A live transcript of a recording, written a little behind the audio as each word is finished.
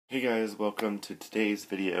Hey guys, welcome to today's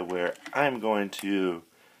video where I'm going to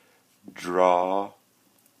draw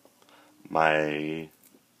my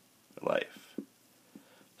life.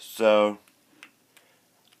 So,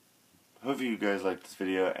 hopefully you guys like this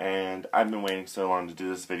video, and I've been waiting so long to do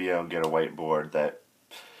this video and get a whiteboard that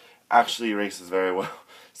actually erases very well.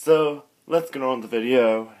 So, let's get on with the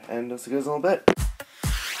video, and let's get in a little bit.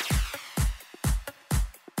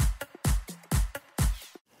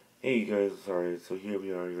 Hey you guys, sorry, so here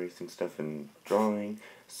we are erasing stuff and drawing.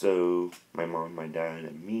 So, my mom, my dad,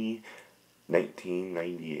 and me,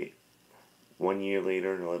 1998. 1 year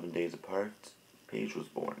later and 11 days apart, Paige was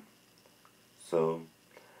born. So,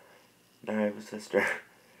 now I have a sister.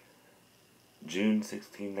 June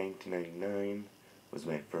 16, 1999 was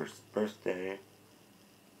my first birthday.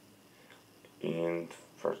 And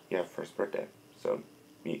first birthday. So,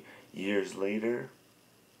 years later,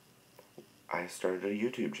 I started a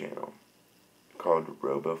YouTube channel called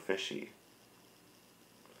RoboFishy.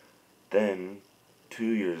 Then, 2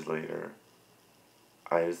 years later,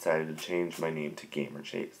 I decided to change my name to Gamer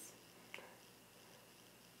Chase.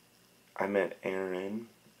 I met Aaron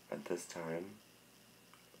at this time,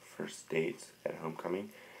 first date at homecoming.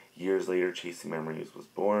 Years later, Chasing Memories was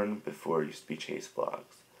born. Before, it used to be Chase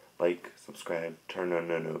Vlogs. Like, subscribe, turn on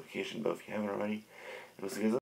the notification bell if you haven't already. And we'll see you guys later.